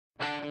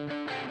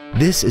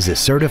This is a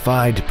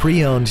certified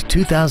pre-owned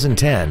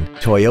 2010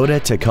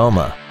 Toyota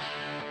Tacoma.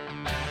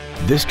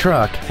 This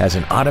truck has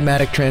an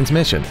automatic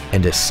transmission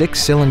and a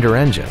 6-cylinder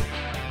engine.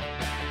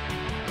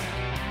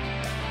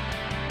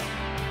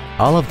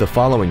 All of the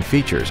following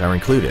features are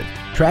included: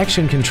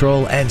 traction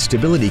control and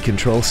stability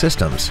control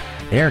systems,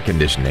 air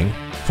conditioning,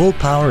 full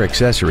power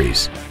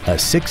accessories, a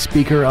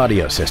 6-speaker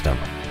audio system,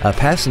 a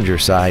passenger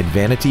side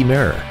vanity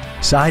mirror,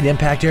 side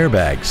impact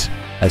airbags,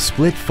 a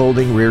split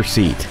folding rear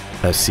seat,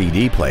 a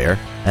CD player,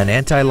 an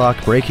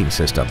anti-lock braking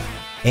system,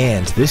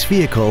 and this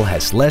vehicle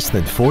has less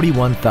than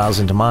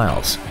 41,000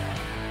 miles.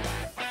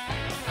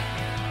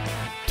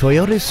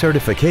 Toyota's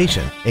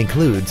certification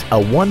includes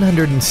a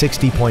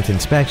 160-point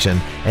inspection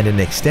and an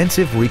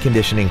extensive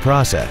reconditioning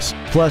process,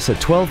 plus a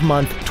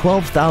 12-month,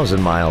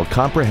 12,000-mile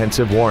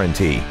comprehensive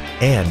warranty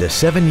and a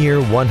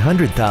 7-year,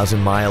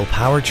 100,000-mile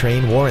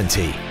powertrain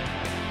warranty.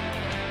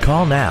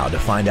 Call now to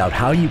find out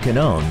how you can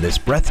own this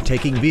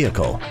breathtaking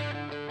vehicle.